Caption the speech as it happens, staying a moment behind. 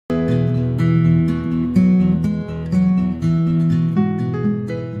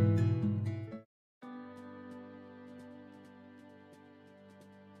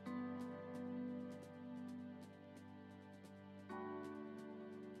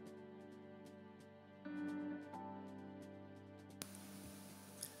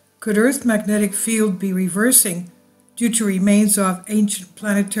Could Earth's magnetic field be reversing due to remains of ancient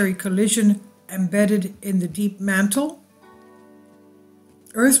planetary collision embedded in the deep mantle?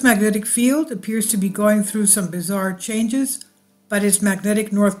 Earth's magnetic field appears to be going through some bizarre changes, but its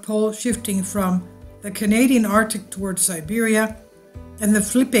magnetic north pole shifting from the Canadian Arctic towards Siberia, and the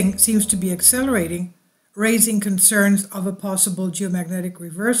flipping seems to be accelerating, raising concerns of a possible geomagnetic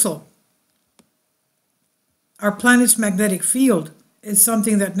reversal. Our planet's magnetic field is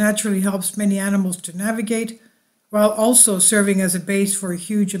something that naturally helps many animals to navigate, while also serving as a base for a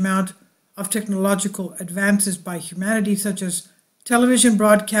huge amount of technological advances by humanity, such as television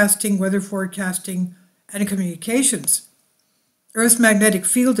broadcasting, weather forecasting, and communications. Earth's magnetic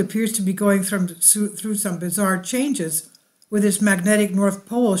field appears to be going through some bizarre changes, with its magnetic north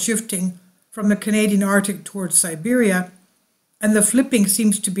pole shifting from the Canadian Arctic towards Siberia, and the flipping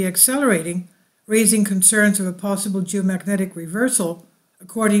seems to be accelerating, raising concerns of a possible geomagnetic reversal,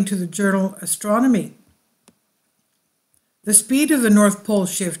 according to the journal Astronomy. The speed of the North Pole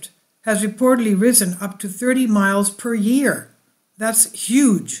shift has reportedly risen up to 30 miles per year. That's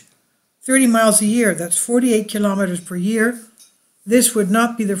huge. 30 miles a year, that's 48 kilometers per year. This would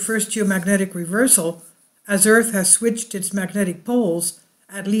not be the first geomagnetic reversal, as Earth has switched its magnetic poles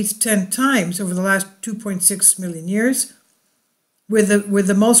at least 10 times over the last 2.6 million years, with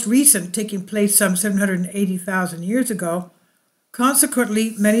the most recent taking place some 780,000 years ago.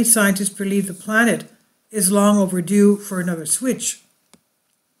 Consequently, many scientists believe the planet is long overdue for another switch.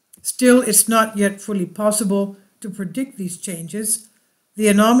 Still, it's not yet fully possible to predict these changes. The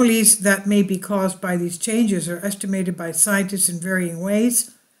anomalies that may be caused by these changes are estimated by scientists in varying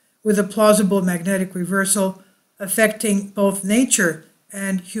ways, with a plausible magnetic reversal affecting both nature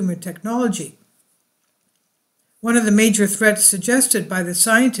and human technology. One of the major threats suggested by the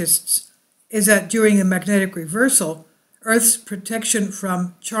scientists is that during a magnetic reversal, Earth's protection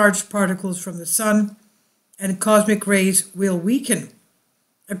from charged particles from the sun and cosmic rays will weaken.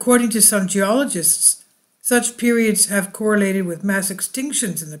 According to some geologists, such periods have correlated with mass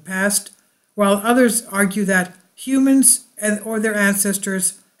extinctions in the past, while others argue that humans or their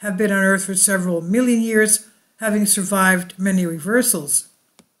ancestors have been on Earth for several million years, having survived many reversals.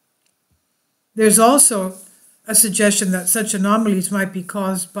 There's also a suggestion that such anomalies might be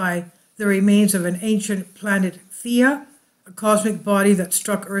caused by the remains of an ancient planet Theia, a cosmic body that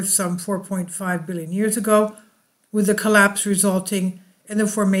struck Earth some 4.5 billion years ago, with the collapse resulting in the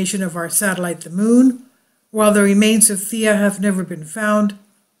formation of our satellite, the Moon. While the remains of Theia have never been found,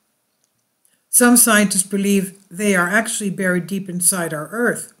 some scientists believe they are actually buried deep inside our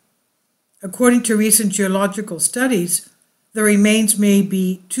Earth. According to recent geological studies, the remains may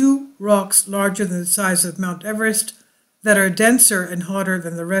be two rocks larger than the size of Mount Everest that are denser and hotter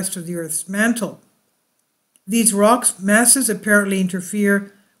than the rest of the Earth's mantle. These rocks' masses apparently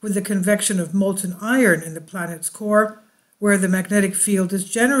interfere with the convection of molten iron in the planet's core, where the magnetic field is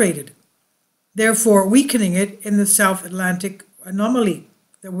generated, therefore weakening it in the South Atlantic anomaly.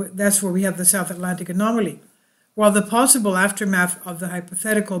 That's where we have the South Atlantic anomaly. While the possible aftermath of the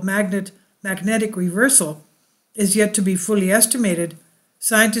hypothetical magnetic reversal is yet to be fully estimated,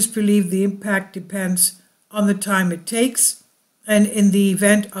 scientists believe the impact depends on the time it takes, and in the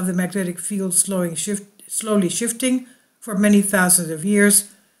event of the magnetic field slowly shifting for many thousands of years,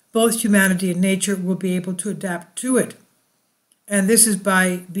 both humanity and nature will be able to adapt to it. And this is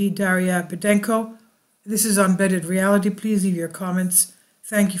by B. Daria Bedenko. This is Unbedded Reality. Please leave your comments.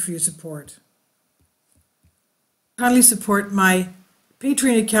 Thank you for your support. Kindly support my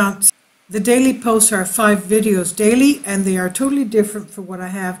Patreon account. The daily posts are 5 videos daily, and they are totally different from what I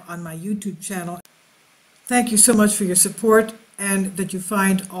have on my YouTube channel. Thank you so much for your support and that you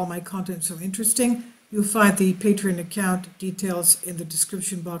find all my content so interesting. You'll find the Patreon account details in the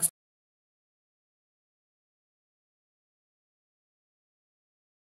description box.